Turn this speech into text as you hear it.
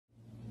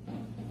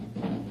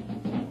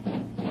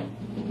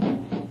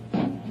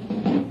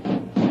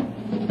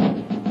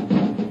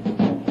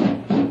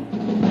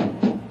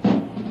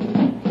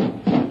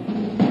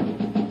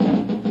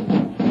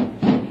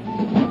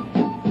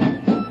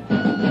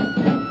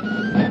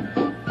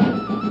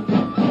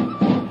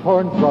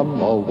torn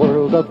from a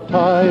world of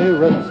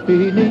tyrants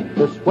beneath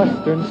this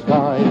western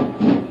sky.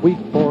 We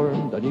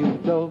formed a new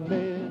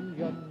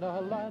dominion, a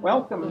land.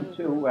 Welcome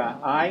to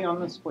Eye on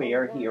the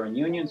Square here in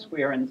Union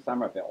Square in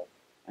Somerville.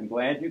 I'm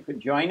glad you could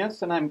join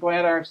us, and I'm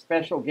glad our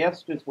special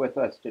guest is with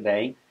us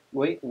today,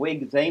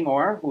 Wig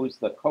Zamore, who's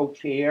the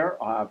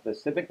co-chair of the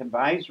Civic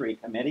Advisory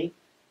Committee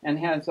and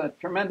has a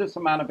tremendous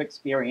amount of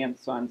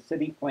experience on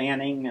city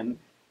planning and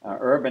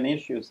urban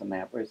issues and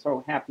that. We're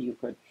so happy you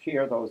could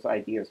share those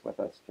ideas with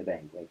us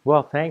today, Wig.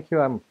 Well, thank you.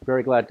 I'm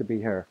very glad to be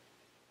here.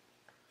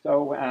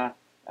 So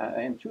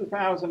in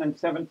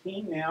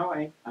 2017 now,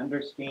 I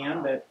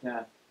understand that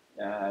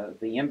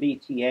the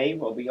MBTA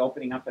will be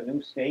opening up a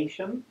new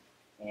station,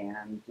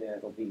 and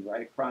it'll be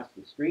right across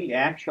the street,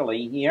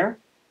 actually here,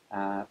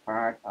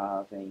 part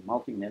of a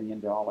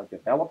multi-million-dollar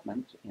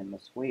development in the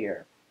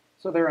square.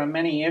 So there are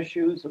many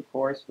issues, of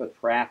course, the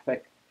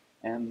traffic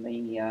and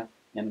the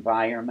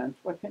environment.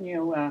 What can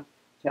you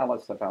tell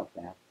us about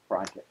that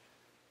project?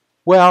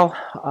 Well,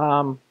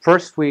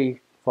 first we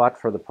fought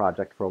for the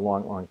project for a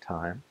long, long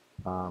time.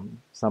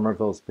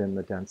 Somerville's been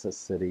the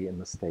densest city in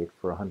the state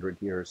for 100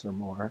 years or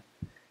more,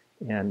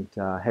 and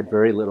had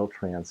very little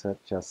transit,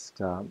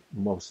 just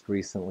most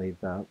recently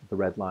the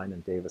Red Line in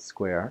Davis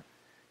Square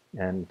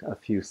and a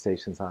few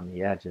stations on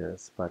the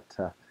edges, but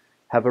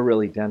have a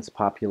really dense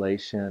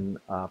population,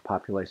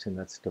 population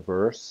that's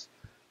diverse,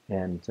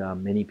 and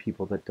many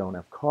people that don't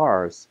have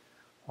cars.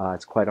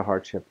 It's quite a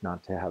hardship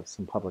not to have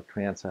some public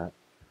transit,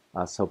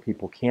 so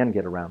people can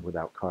get around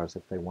without cars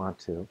if they want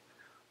to.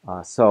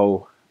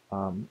 So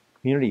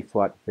community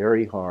fought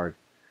very hard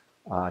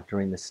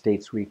during the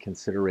state's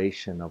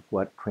reconsideration of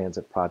what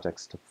transit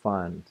projects to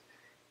fund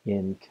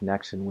in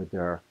connection with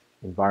their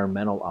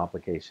environmental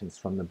obligations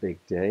from the Big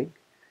Dig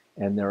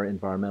and their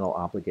environmental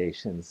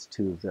obligations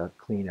to the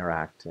Clean Air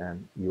Act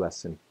and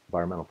U.S.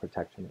 Environmental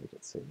Protection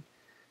Agency.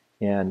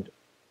 And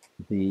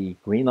the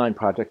Green Line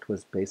project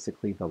was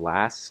basically the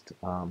last,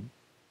 the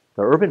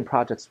urban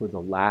projects were the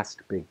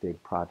last Big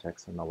Dig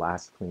projects and the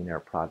last clean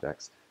air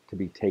projects to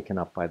be taken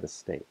up by the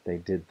state. They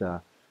did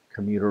the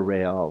commuter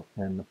rail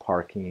and the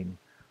parking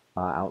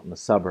out in the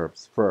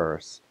suburbs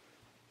first,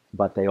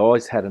 but they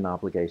always had an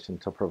obligation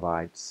to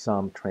provide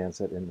some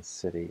transit in the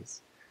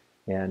cities.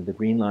 And the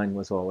Green Line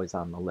was always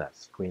on the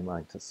list, Green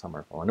Line to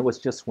Somerville, and it was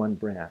just one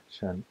branch.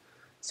 And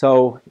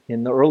so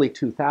in the early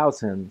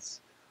 2000s,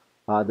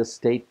 the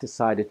state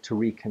decided to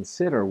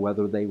reconsider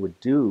whether they would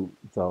do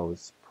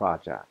those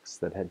projects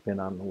that had been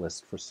on the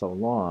list for so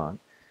long.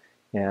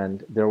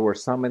 And there were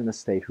some in the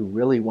state who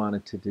really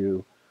wanted to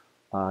do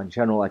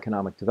general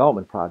economic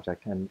development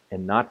project and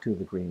not do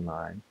the Green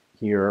Line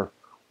here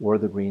or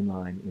the Green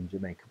Line in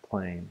Jamaica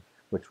Plain,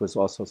 which was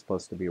also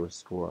supposed to be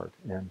restored.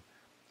 And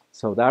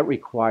so that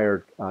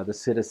required the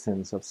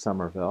citizens of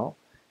Somerville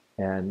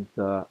and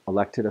the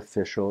elected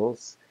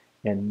officials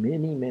and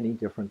many, many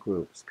different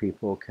groups,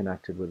 people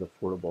connected with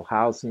affordable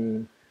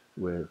housing,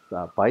 with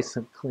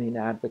bicycling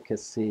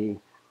advocacy,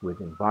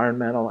 with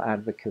environmental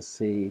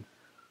advocacy,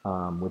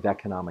 with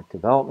economic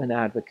development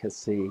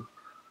advocacy,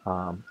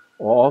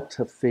 all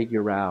to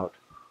figure out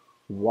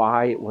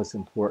why it was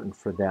important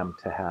for them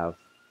to have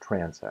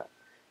transit.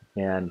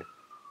 And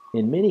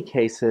in many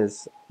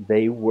cases,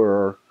 they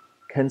were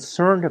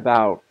concerned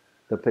about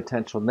the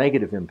potential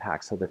negative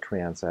impacts of the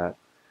transit.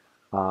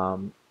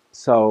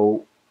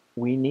 So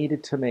we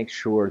needed to make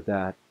sure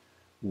that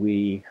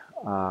we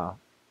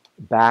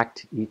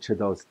backed each of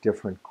those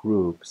different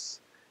groups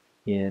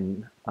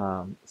in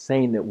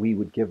saying that we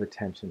would give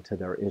attention to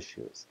their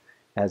issues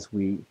as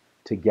we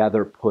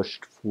together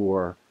pushed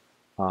for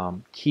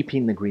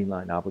keeping the Green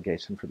Line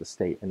obligation for the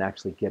state and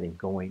actually getting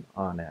going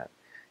on it.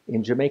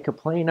 In Jamaica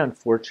Plain,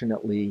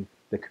 unfortunately,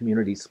 the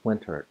community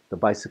splintered. The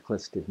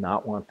bicyclists did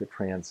not want the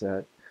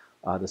transit.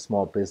 The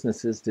small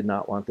businesses did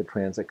not want the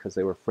transit because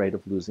they were afraid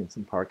of losing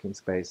some parking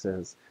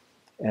spaces.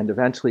 And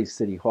eventually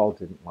City Hall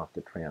didn't want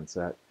the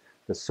transit.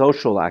 The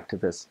social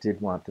activists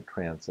did want the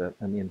transit,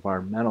 and the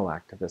environmental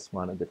activists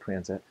wanted the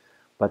transit,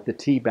 but the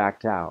T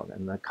backed out,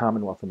 and the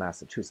Commonwealth of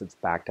Massachusetts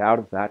backed out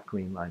of that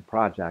Green Line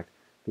project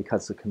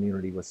because the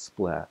community was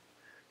split.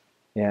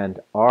 And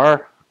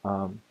our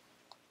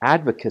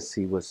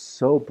advocacy was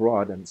so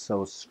broad and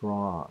so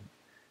strong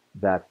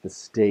that the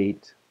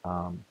state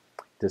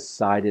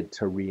decided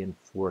to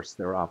reinforce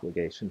their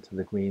obligation to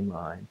the Green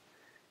Line.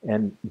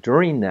 And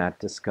during that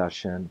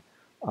discussion,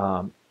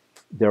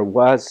 there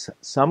was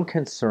some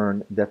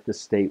concern that the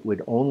state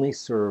would only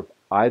serve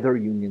either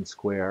Union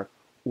Square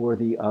or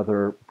the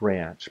other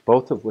branch,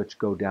 both of which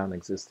go down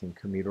existing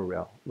commuter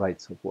rail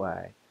rights of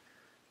way.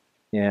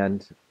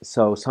 And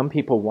so some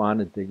people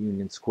wanted the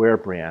Union Square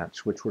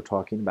branch, which we're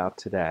talking about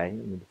today,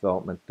 and the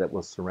development that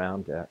will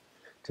surround it,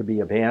 to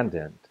be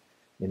abandoned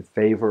in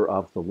favor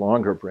of the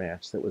longer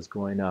branch that was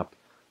going up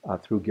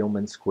through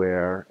Gilman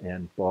Square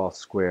and Ball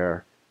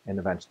Square and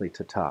eventually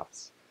to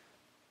Tufts.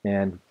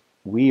 And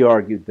we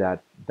argued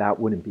that that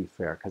wouldn't be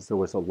fair because there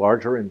was a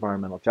larger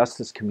environmental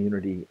justice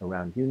community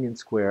around Union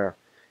Square,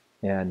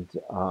 and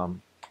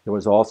there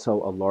was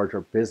also a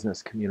larger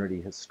business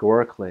community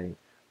historically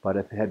but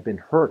it had been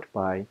hurt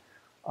by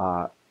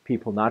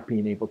people not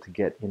being able to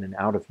get in and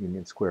out of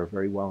Union Square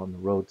very well in the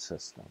road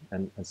system.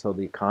 And so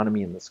the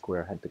economy in the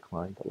square had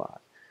declined a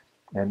lot.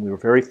 And we were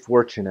very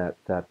fortunate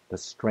that the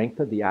strength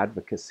of the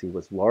advocacy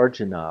was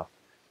large enough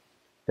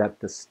that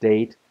the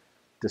state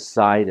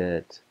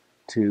decided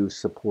to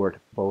support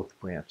both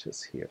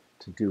branches here,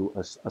 to do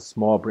a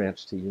small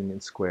branch to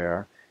Union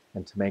Square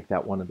and to make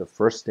that one of the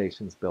first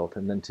stations built,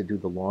 and then to do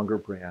the longer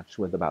branch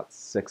with about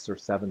 6 or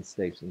 7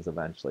 stations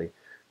eventually,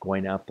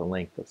 going out the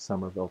length of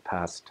Somerville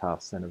past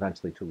Tufts and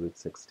eventually to Route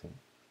 16.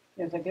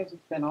 Yes, I guess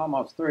it's been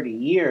almost 30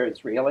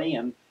 years, really,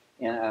 and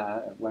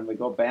when we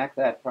go back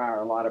that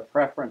far, a lot of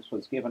preference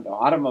was given to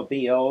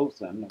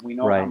automobiles, and we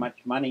know how much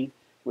money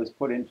was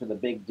put into the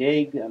Big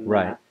Dig,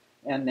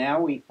 and now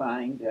we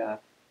find,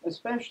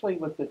 especially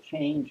with the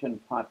change in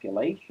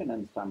population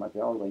in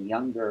Somerville, the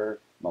younger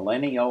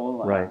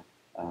millennial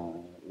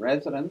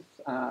residents,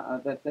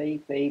 that they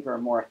favor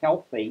more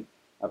healthy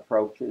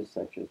approaches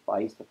such as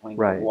bicycling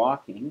or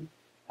walking,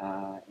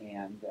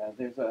 and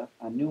there's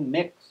a new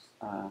mix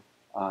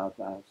of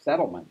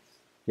settlements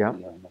here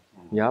in the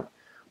town. Yep.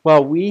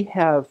 Well, we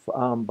have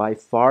by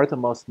far the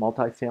most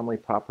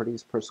multifamily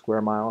properties per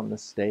square mile in the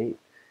state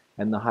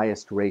and the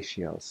highest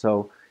ratio.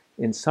 So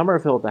in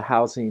Somerville, the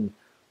housing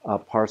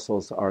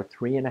parcels are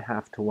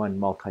 3.5 to 1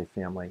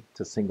 multifamily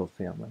to single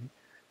family.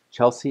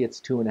 Chelsea,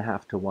 it's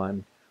 2.5 to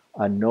 1.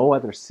 No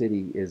other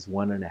city is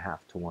 1.5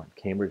 to 1.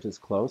 Cambridge is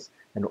close,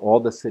 and all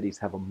the cities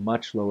have a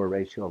much lower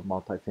ratio of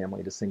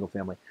multifamily to single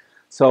family.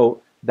 So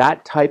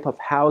that type of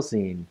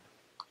housing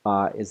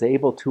is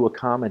able to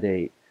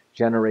accommodate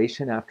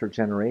generation after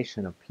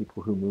generation of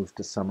people who move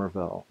to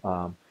Somerville,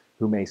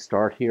 who may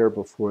start here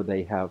before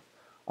they have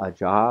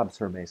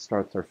jobs or may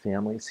start their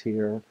families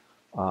here.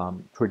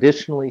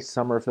 Traditionally,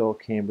 Somerville,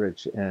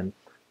 Cambridge, and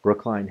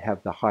Brookline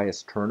have the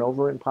highest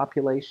turnover in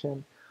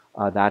population.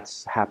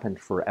 That's happened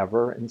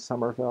forever in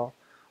Somerville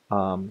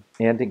and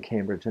in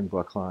Cambridge and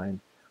Brookline.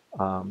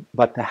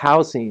 But the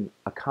housing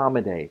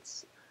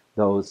accommodates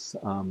those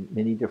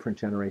many different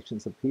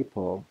generations of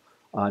people,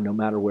 no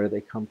matter where they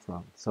come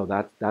from. So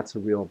that's a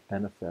real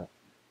benefit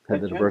to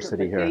the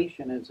diversity here.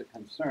 Gentrification is a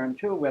concern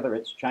too, whether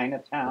it's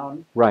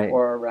Chinatown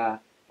or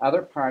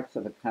other parts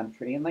of the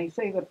country. And they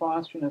say that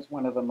Boston is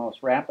one of the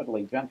most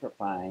rapidly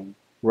gentrifying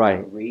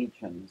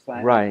regions.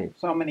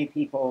 So many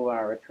people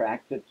are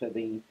attracted to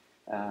the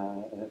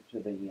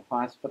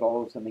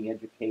hospitals and the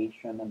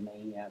education and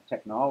the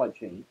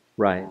technology,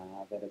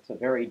 that it's a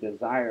very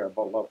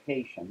desirable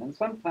location, and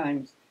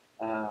sometimes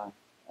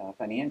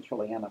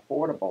financially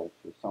unaffordable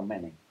to so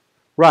many.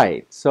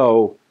 Right.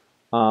 So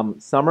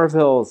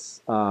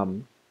Somerville's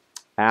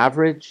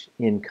average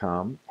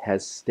income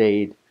has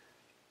stayed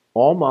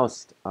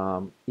almost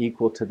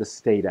equal to the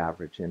state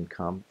average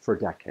income for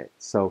decades.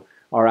 So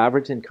our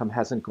average income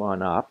hasn't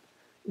gone up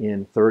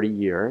in 30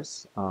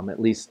 years,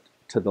 at least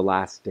to the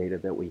last data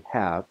that we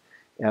have.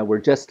 We're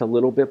just a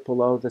little bit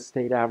below the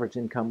state average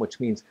income, which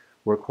means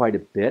we're quite a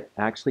bit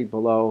actually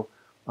below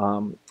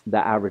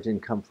the average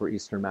income for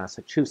Eastern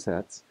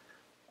Massachusetts.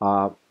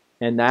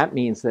 And that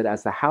means that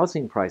as the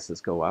housing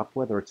prices go up,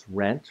 whether it's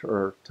rent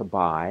or to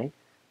buy,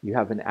 you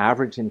have an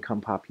average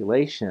income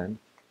population.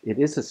 It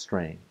is a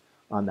strain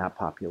on that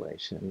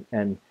population.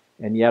 And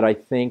yet I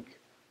think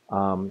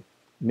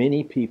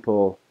many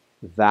people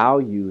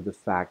value the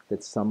fact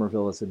that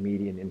Somerville is a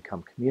median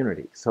income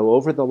community. So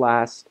over the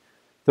last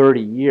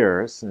 30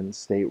 years in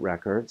state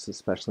records,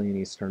 especially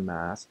in Eastern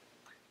Mass,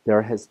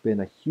 there has been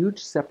a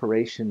huge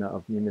separation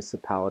of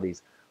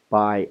municipalities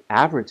by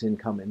average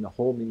income in the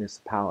whole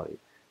municipality.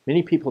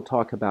 Many people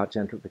talk about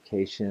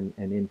gentrification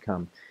and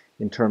income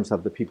in terms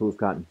of the people who've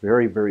gotten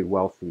very, very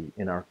wealthy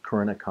in our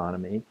current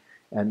economy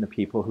and the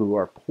people who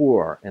are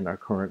poor in our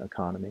current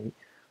economy.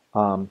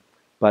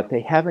 But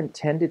they haven't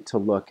tended to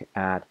look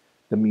at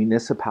the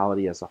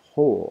municipality as a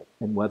whole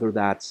and whether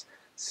that's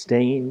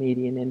staying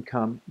median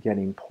income,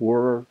 getting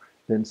poorer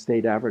than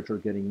state average, or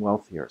getting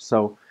wealthier.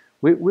 So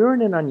we're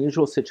in an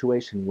unusual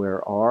situation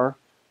where our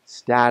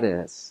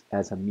status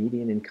as a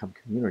median income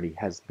community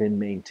has been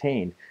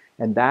maintained.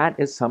 And that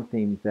is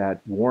something that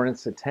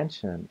warrants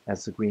attention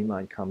as the Green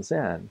Line comes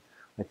in.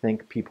 I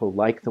think people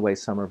like the way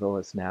Somerville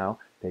is now.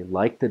 They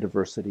like the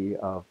diversity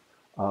of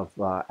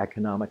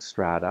economic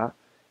strata.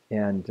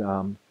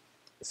 And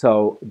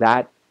so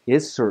that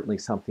is certainly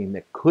something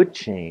that could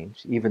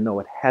change, even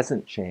though it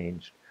hasn't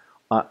changed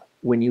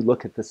when you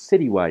look at the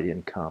citywide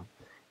income.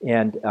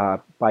 And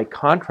by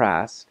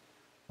contrast,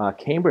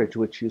 Cambridge,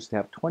 which used to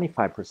have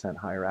 25%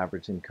 higher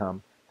average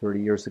income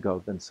 30 years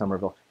ago than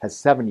Somerville, has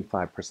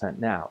 75%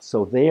 now.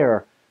 So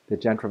there, the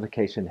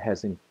gentrification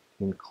has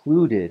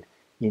included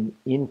an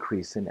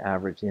increase in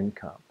average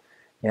income.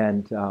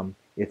 And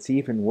it's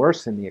even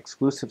worse in the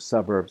exclusive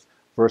suburbs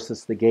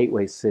versus the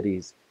gateway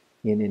cities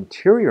in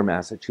interior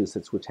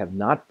Massachusetts, which have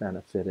not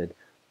benefited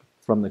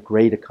from the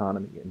great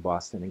economy in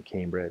Boston and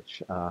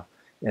Cambridge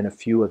and a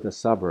few of the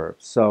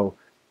suburbs. So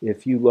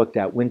if you looked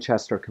at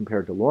Winchester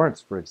compared to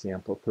Lawrence, for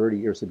example, 30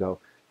 years ago,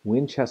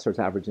 Winchester's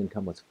average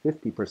income was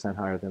 50%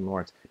 higher than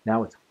Lawrence.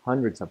 Now it's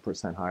hundreds of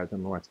percent higher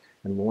than Lawrence,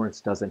 and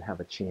Lawrence doesn't have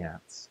a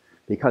chance.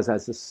 Because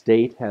as the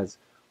state has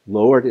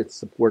lowered its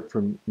support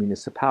for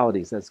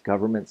municipalities, as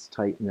governments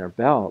tighten their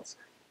belts,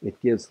 it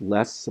gives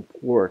less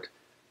support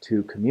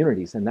to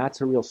communities. And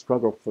that's a real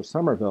struggle for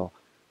Somerville,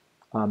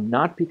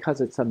 not because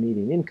it's a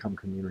median income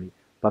community,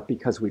 but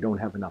because we don't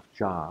have enough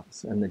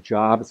jobs. And the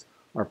jobs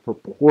are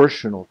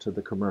proportional to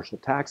the commercial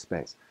tax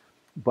base.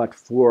 But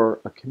for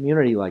a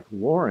community like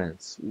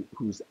Lawrence,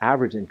 whose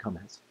average income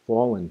has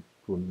fallen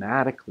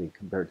dramatically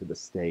compared to the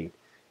state,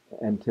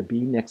 and to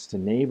be next to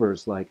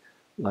neighbors like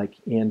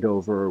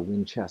Andover or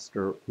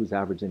Winchester, whose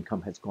average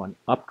income has gone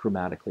up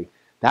dramatically,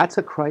 that's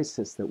a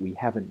crisis that we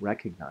haven't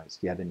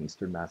recognized yet in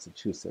Eastern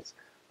Massachusetts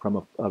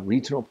from a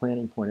regional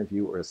planning point of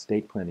view or a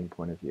state planning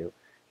point of view.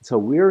 So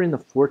we're in the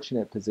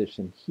fortunate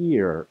position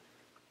here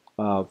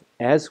of,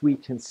 as we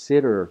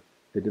consider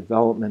the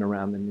development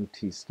around the new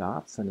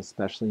T-stops, and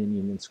especially in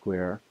Union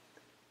Square,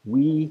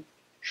 we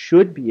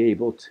should be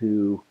able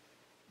to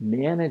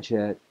manage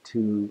it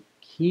to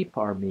keep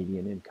our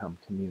median income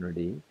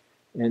community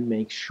and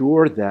make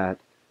sure that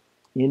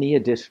any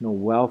additional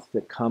wealth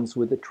that comes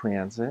with the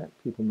transit,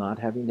 people not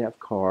having to have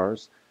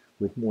cars,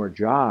 with more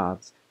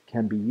jobs,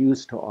 can be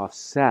used to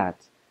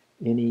offset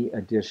any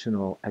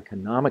additional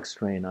economic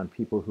strain on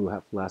people who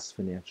have less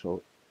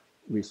financial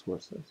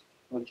resources.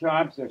 Well,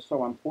 jobs are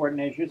so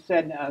important. As you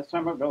said,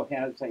 Somerville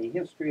has a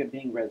history of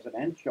being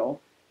residential,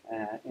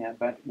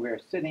 but we're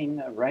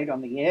sitting right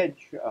on the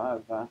edge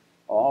of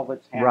all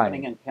that's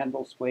happening in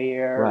Kendall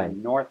Square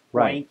and North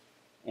Point,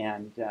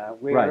 and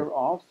we're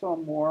also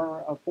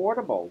more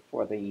affordable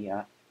for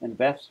the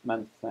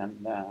investments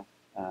and the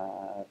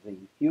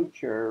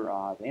future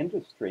of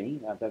industry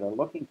that are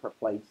looking for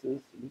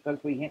places, because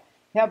we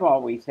have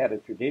always had a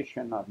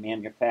tradition of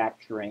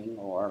manufacturing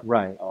or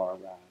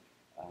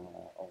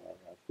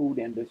food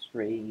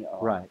industry.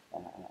 Or,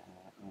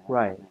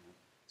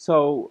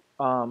 So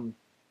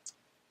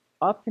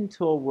up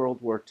until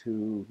World War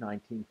II,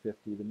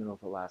 1950, the middle of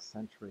the last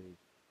century,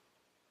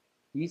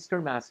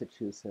 Eastern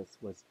Massachusetts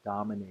was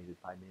dominated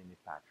by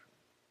manufacturing.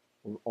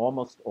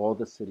 Almost all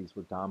the cities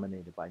were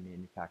dominated by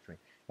manufacturing.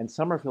 And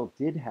Somerville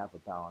did have a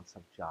balance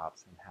of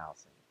jobs and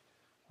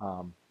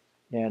housing.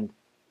 And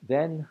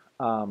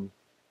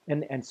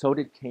so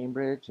did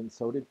Cambridge, and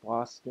so did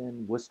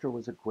Boston. Worcester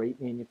was a great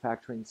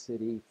manufacturing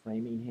city,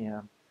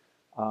 Framingham.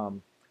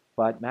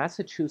 But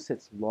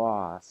Massachusetts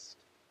lost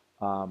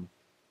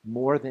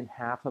more than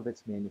half of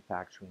its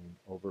manufacturing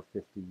over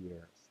 50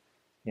 years.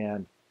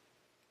 And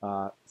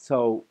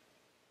so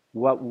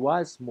what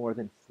was more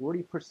than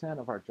 40%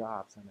 of our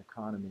jobs and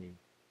economy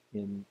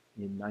in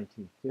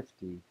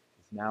 1950 is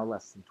now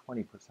less than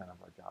 20%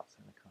 of our jobs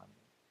and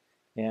economy.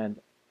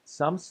 And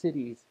some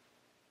cities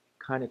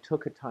kind of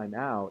took a time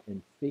out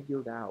and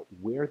figured out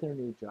where their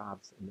new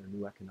jobs and their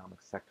new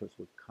economic sectors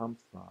would come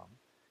from.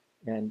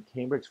 And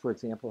Cambridge, for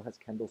example, has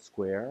Kendall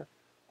Square.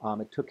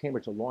 It took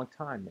Cambridge a long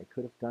time. They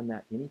could have done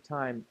that any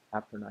time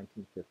after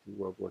 1950,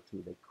 World War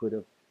II. They could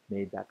have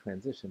made that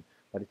transition,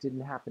 but it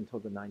didn't happen until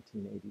the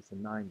 1980s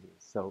and 90s.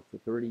 So for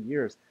 30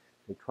 years,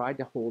 they tried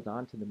to hold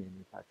on to the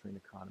manufacturing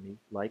economy,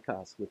 like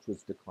us, which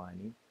was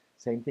declining.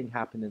 Same thing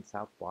happened in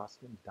South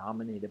Boston,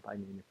 dominated by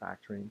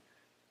manufacturing,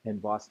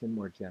 and Boston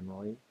more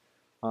generally.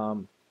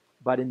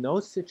 But in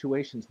those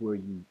situations where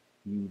you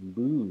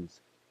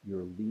lose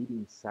your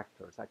leading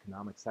sectors,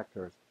 economic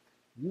sectors,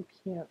 you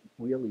can't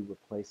really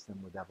replace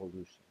them with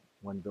evolution,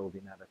 one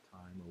building at a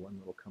time or one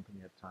little company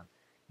at a time.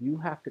 You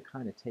have to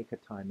kind of take a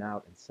time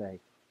out and say,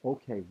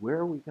 okay, where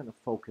are we going to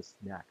focus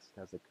next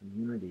as a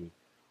community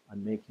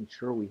on making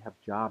sure we have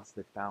jobs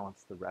that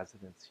balance the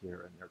residents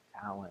here and their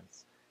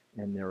talents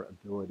and their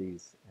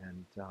abilities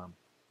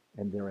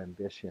and their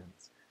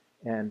ambitions.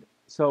 And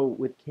so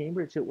with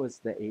Cambridge, it was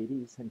the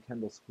 80s and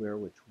Kendall Square,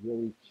 which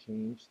really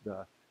changed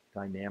the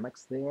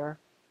dynamics there.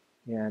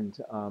 And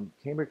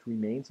Cambridge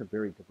remains a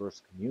very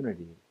diverse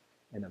community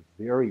and a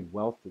very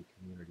wealthy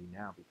community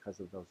now because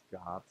of those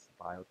jobs,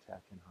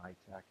 biotech and high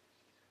tech.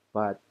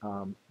 But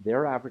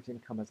their average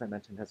income, as I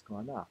mentioned, has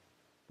gone up.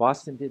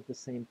 Boston did the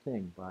same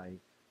thing by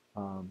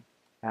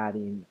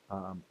adding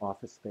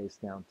office space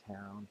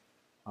downtown.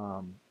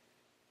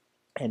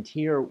 And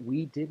here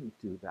we didn't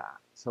do that.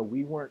 So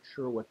we weren't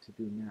sure what to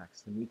do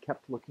next. And we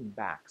kept looking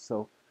back.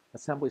 So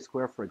Assembly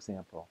Square, for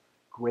example,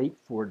 great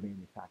Ford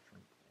manufacturing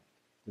plant,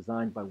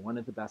 designed by one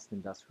of the best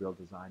industrial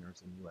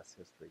designers in US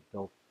history,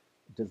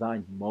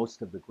 designed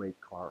most of the great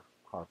car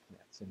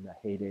plants in the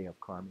heyday of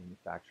car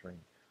manufacturing,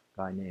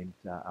 a guy named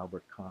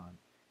Albert Kahn.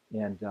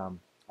 And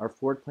our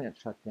Ford plant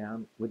shut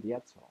down with the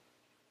Edsel.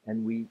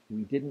 And we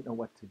didn't know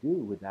what to do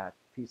with that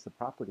piece of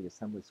property,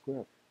 Assembly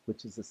Square,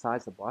 which is the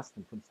size of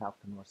Boston from South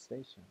to North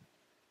Station.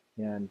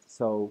 And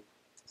so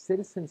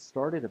citizens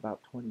started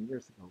about 20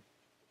 years ago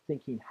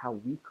thinking how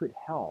we could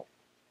help,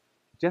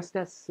 just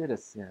as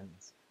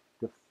citizens,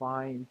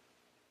 define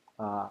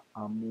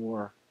a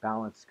more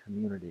balanced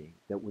community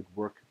that would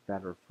work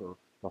better for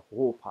the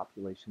whole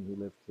population who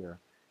lived here.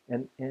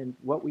 And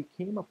what we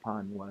came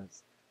upon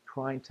was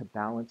trying to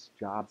balance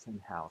jobs and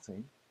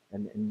housing.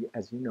 And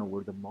as you know,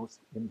 we're the most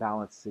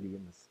imbalanced city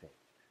in the state.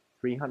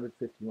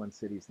 351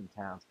 cities and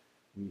towns,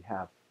 we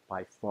have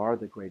by far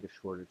the greatest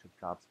shortage of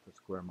jobs per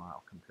square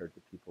mile compared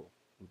to people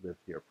who live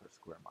here per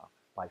square mile.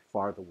 By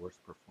far the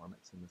worst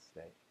performance in the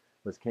state.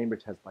 Whereas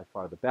Cambridge has by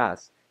far the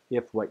best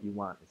if what you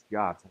want is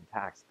jobs and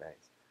tax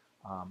base.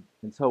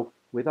 And so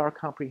with our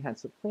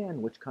comprehensive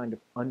plan, which kind of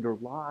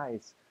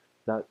underlies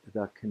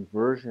the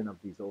conversion of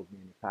these old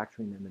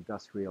manufacturing and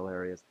industrial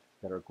areas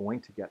that are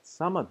going to get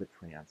some of the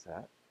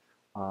transit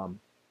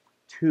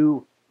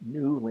to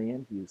new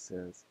land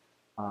uses,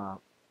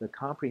 the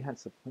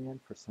comprehensive plan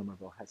for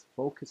Somerville has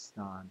focused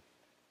on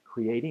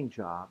creating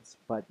jobs,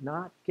 but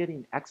not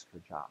getting extra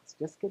jobs,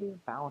 just getting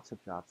a balance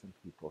of jobs and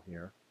people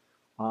here,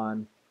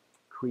 on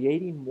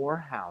creating more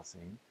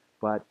housing,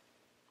 but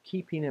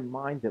keeping in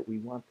mind that we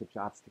want the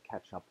jobs to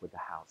catch up with the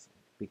housing,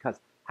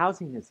 because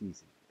housing is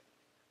easy here,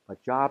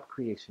 but job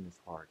creation is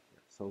hard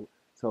here.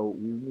 So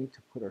we need to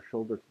put our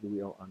shoulder to the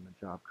wheel on the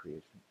job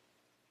creation.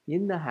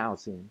 In the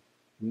housing,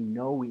 we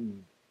know we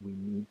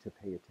need to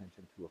pay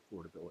attention to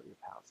affordability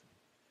of housing.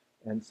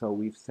 And so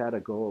we've set a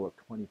goal of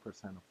 20%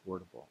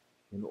 affordable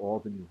in all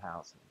the new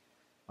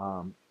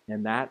housing.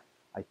 And that,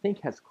 I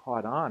think, has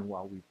caught on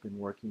while we've been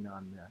working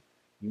on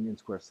the Union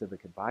Square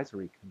Civic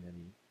Advisory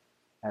Committee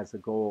as a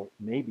goal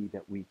maybe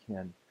that we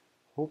can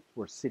hope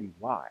for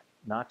citywide,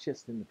 not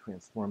just in the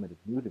transformative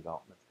new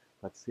developments,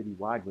 but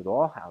citywide with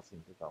all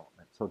housing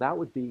development. So that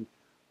would be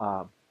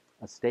a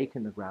stake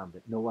in the ground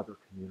that no other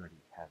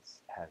community has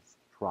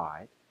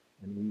tried,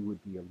 and we would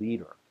be a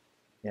leader.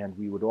 And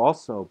we would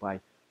also, by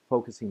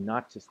focusing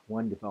not just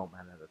one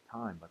development at a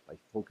time, but by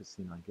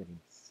focusing on getting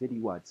a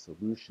citywide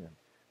solution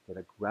that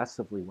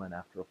aggressively went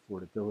after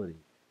affordability,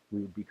 we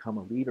would become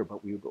a leader,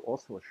 but we would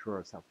also assure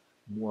ourselves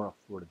more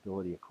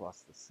affordability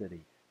across the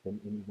city than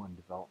any one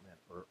development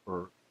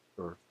or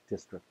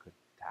district could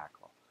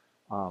tackle.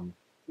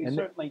 We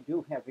certainly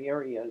do have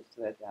areas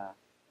that,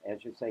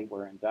 as you say,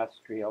 were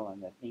industrial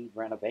and that need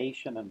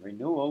renovation and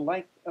renewal,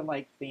 like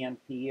Fan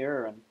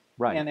Pier and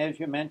Right. And as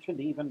you mentioned,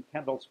 even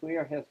Kendall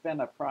Square has been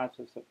a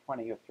process of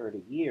 20 or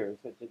 30 years.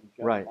 It didn't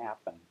just Right.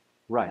 happen.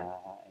 Right.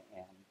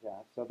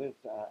 So there's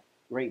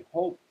great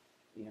hope,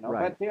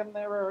 Right. But then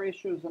there are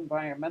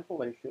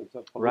environmental issues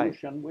of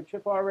pollution, which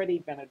have already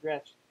been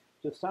addressed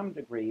to some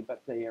degree,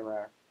 but there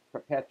are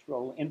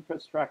perpetual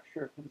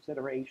infrastructure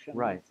considerations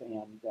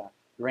and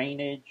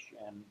drainage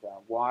and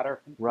water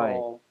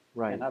control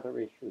and other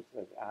issues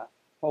that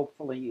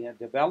hopefully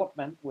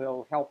development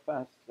will help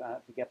us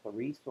to get the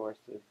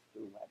resources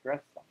to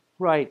address them.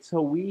 Right.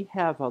 So we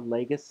have a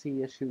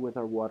legacy issue with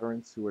our water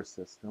and sewer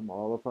system.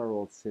 All of our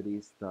old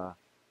cities,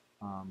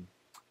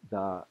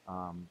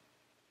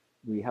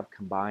 we have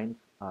combined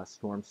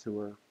storm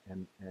sewer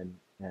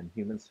and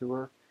human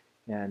sewer,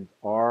 and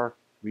our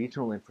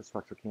regional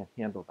infrastructure can't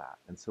handle that.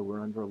 And so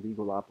we're under a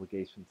legal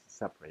obligation to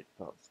separate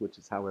those, which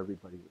is how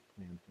everybody would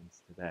plan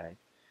things today.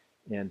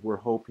 And we're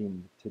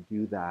hoping to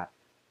do that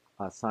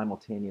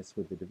simultaneous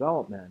with the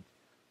development.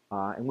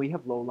 And we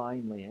have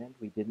low-lying land.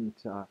 We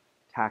didn't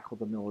tackle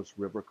the Millers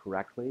River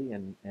correctly,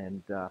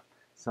 and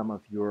some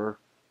of your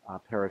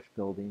parish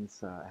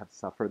buildings have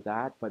suffered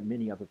that, but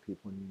many other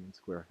people in Union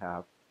Square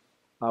have.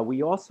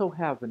 We also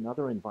have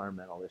another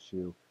environmental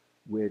issue,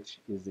 which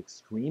is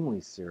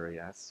extremely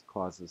serious,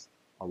 causes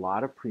a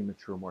lot of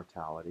premature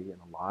mortality and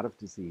a lot of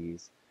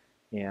disease,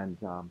 and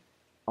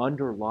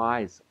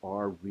underlies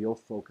our real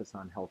focus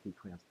on healthy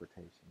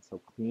transportation. So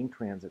clean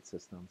transit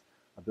systems,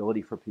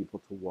 ability for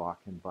people to walk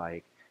and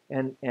bike,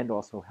 and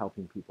also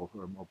helping people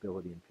who are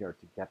mobility impaired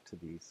to get to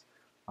these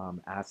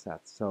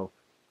assets. So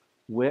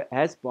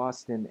as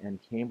Boston and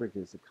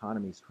Cambridge's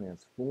economies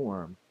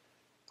transform,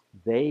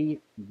 they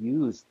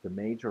use the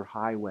major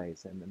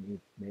highways and the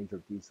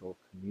major diesel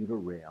commuter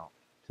rail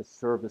to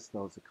service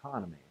those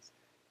economies.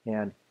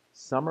 And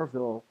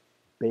Somerville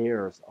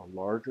bears a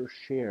larger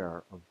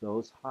share of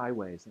those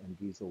highways and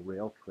diesel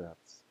rail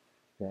trips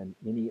than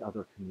any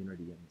other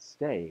community in the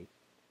state.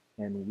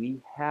 And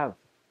we have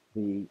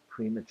the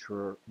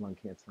premature lung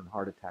cancer and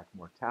heart attack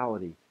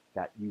mortality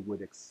that you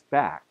would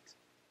expect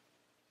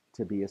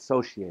to be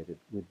associated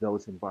with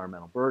those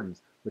environmental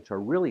burdens, which are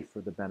really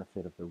for the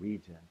benefit of the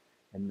region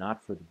and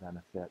not for the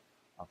benefit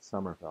of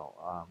Somerville.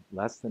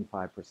 Less than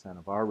 5%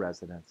 of our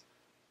residents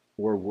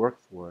or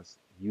workforce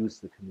use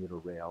the commuter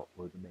rail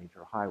or the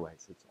major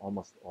highways. It's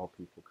almost all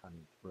people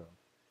coming through.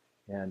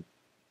 And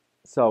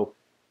so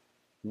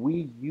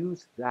we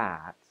use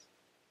that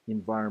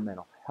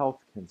environmental health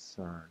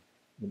concern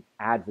in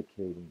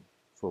advocating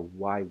for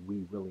why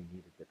we really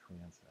needed the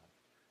transit.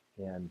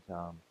 And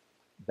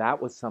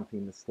that was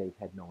something the state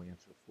had no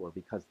answer for,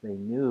 because they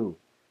knew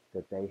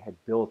that they had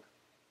built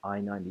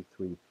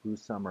I-93 through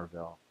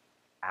Somerville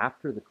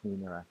after the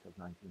Clean Air Act of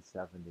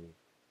 1970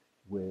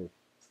 with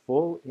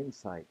full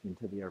insight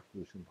into the air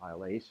pollution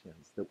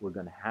violations that were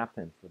going to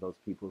happen for those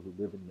people who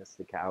live in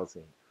Mystic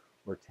Housing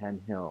or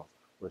 10 Hills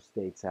or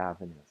States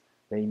Avenues.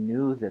 They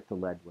knew that the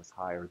lead was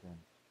higher than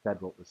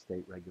federal or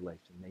state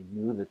regulation. They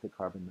knew that the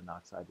carbon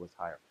monoxide was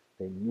higher.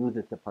 They knew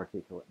that the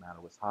particulate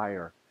matter was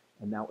higher,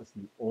 and that was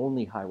the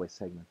only highway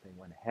segment they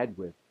went ahead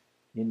with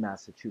in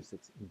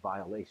Massachusetts in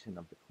violation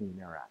of the Clean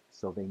Air Act.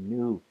 So they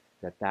knew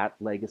that that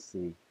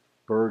legacy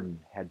burden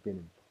had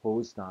been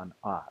imposed on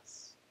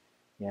us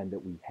and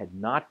that we had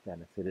not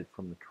benefited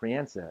from the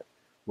transit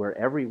where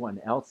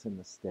everyone else in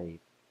the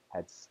state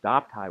had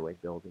stopped highway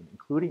building,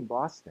 including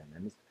Boston.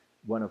 And it's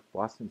one of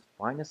Boston's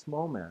finest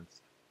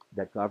moments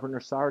that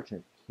Governor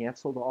Sargent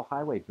canceled all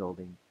highway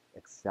building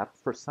except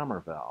for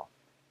Somerville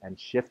and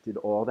shifted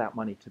all that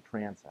money to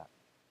transit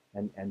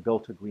and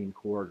built a green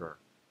corridor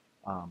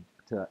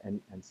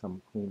and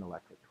some clean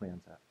electric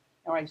transit.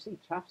 Now, I see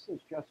Tufts has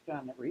just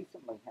done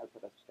recently has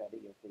a study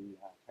of the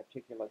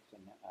particulates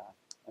and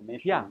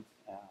emissions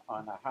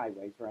on the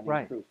highways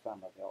running through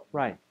Somerville.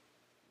 Right.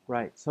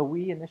 Right. So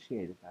we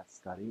initiated that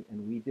study,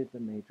 and we did the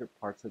major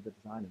parts of the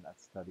design of that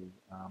study.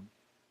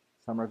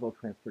 Somerville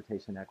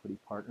Transportation Equity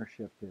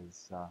Partnership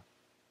is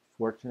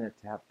fortunate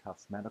to have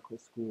Tufts Medical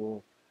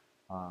School,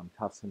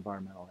 Tufts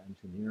Environmental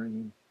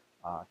Engineering,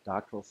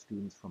 doctoral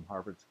students from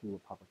Harvard School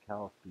of Public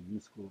Health, BU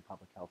School of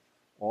Public Health,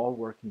 all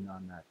working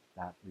on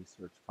that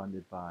research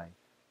funded by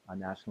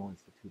National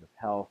Institute of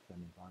Health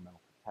and Environmental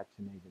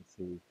Protection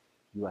Agency,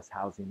 U.S.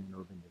 Housing and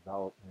Urban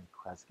Development,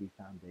 Kresge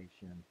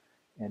Foundation.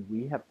 And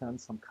we have done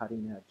some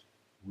cutting edge,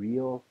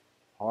 real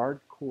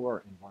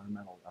hardcore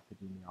environmental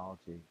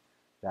epidemiology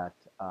that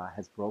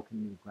has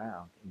broken new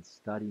ground in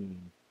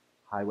studying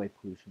highway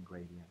pollution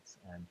gradients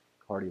and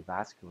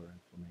cardiovascular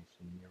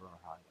inflammation near our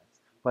highways.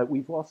 But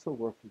we've also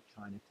worked with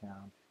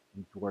Chinatown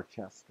and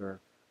Dorchester.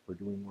 We're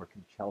doing work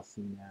in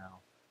Chelsea now.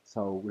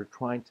 So we're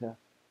trying to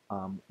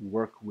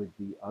work with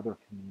the other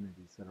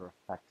communities that are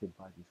affected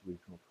by these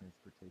regional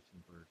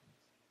transportation burdens.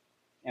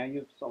 Now,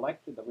 you've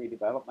selected the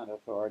Redevelopment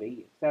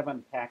Authority,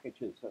 7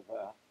 packages of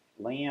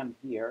land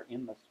here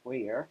in the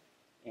square,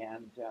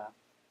 and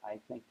I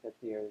think that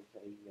there's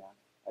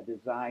a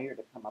desire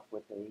to come up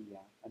with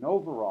an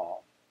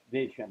overall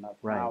vision of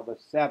how the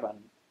 7,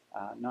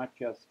 not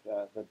just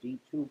the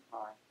D2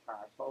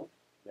 parcel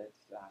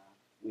that's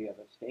where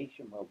the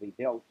station will be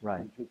built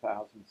in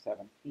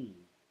 2017.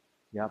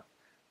 Yep.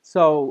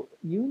 So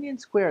Union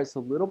Square is a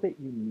little bit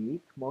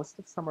unique. Most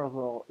of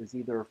Somerville is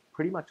either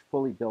pretty much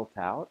fully built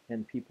out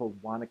and people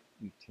want to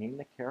retain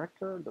the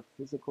character, the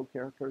physical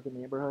character of the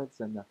neighborhoods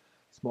and the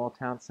small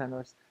town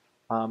centers.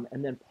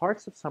 And then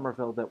parts of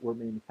Somerville that we're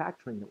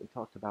manufacturing that we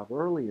talked about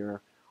earlier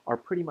are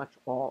pretty much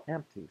all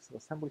empty. So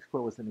Assembly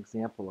Square was an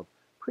example of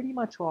pretty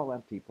much all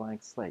empty,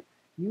 blank slate.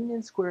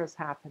 Union Square is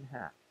half and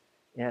half.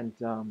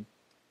 And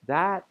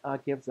that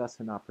gives us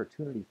an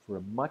opportunity for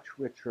a much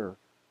richer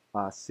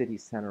city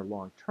center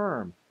long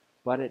term,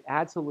 but it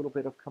adds a little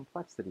bit of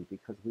complexity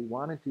because we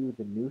want to do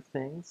the new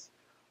things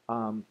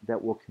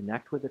that will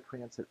connect with the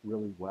transit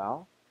really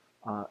well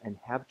and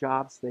have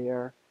jobs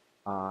there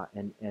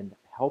and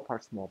help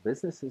our small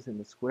businesses in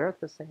the square at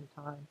the same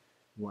time.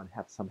 We want to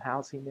have some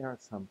housing there,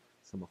 some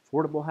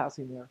affordable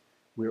housing there.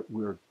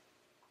 We're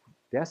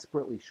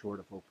desperately short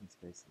of open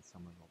space in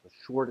Somerville, the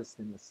shortest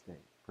in the state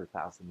per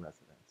 1,000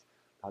 residents,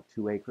 about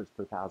 2 acres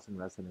per 1,000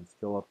 residents.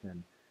 Philip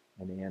and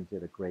Ann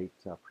did a great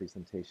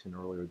presentation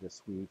earlier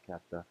this week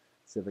at the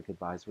Civic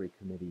Advisory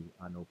Committee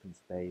on open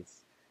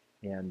space.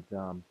 And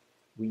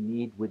we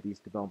need, with these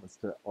developments,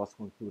 to also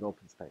include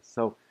open space.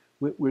 So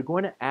we're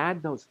going to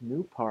add those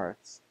new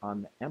parts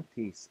on the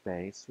empty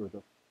space or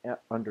the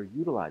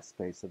underutilized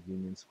space of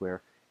Union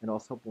Square and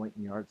also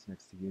Boynton Yards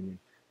next to Union.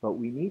 But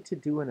we need to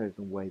do it in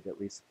a way that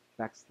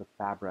respects the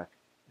fabric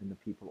and the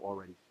people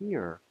already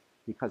here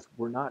because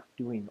we're not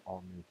doing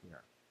all new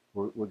here.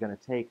 We're going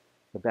to take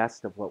the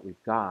best of what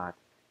we've got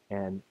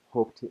and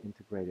hope to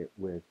integrate it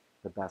with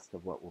the best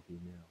of what will be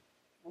new.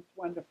 That's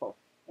wonderful.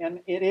 And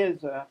it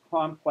is a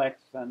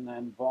complex and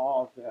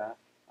involved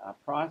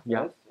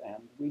process,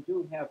 and we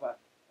do have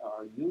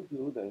or you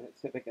do, the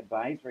Civic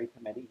Advisory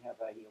Committee, have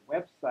a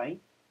website.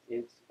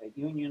 It's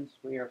Union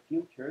Square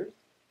Futures,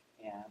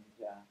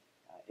 and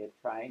it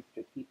tries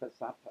to keep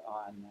us up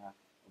on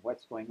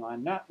what's going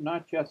on,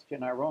 not just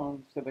in our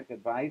own Civic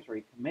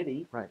Advisory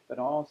Committee, but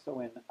also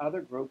in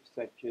other groups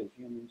such as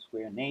Union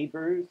Square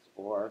Neighbors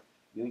or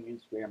Union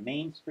Square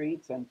Main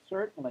Streets, and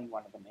certainly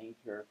one of the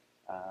major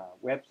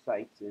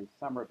websites is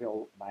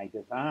Somerville by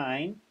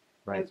Design,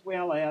 as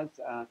well as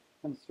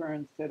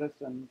concerned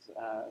citizens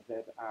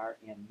that are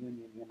in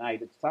Union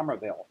United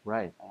Somerville.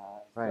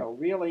 So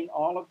really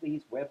all of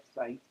these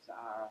websites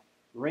are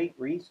great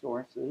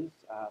resources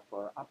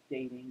for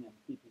updating and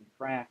keeping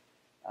track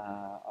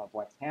of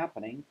what's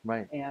happening.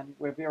 And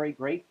we're very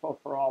grateful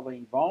for all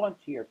the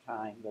volunteer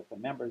time that the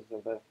members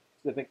of the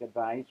Civic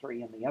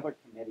Advisory and the other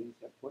committees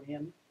have put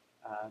in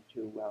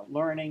to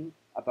learning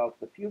about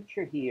the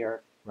future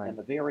here in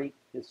the very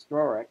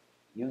historic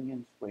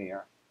Union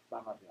Square,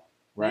 Somerville.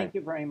 Thank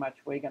you very much,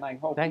 Wig, and I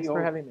hope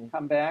you'll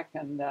come back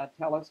and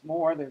tell us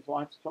more. There's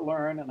lots to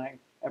learn, and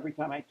every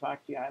time I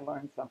talk to you, I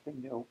learn something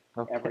new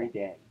every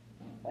day.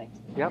 Thanks.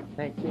 Yep,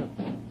 thank you.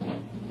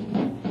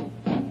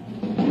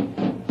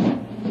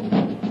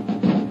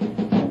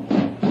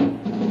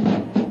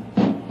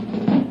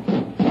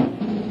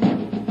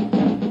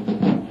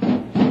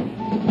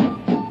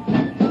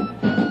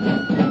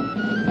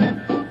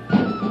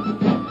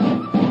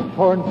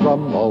 torn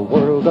from a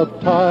world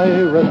of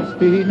tyrants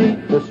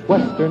beneath this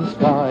western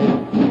sky.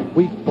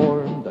 We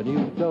formed a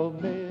new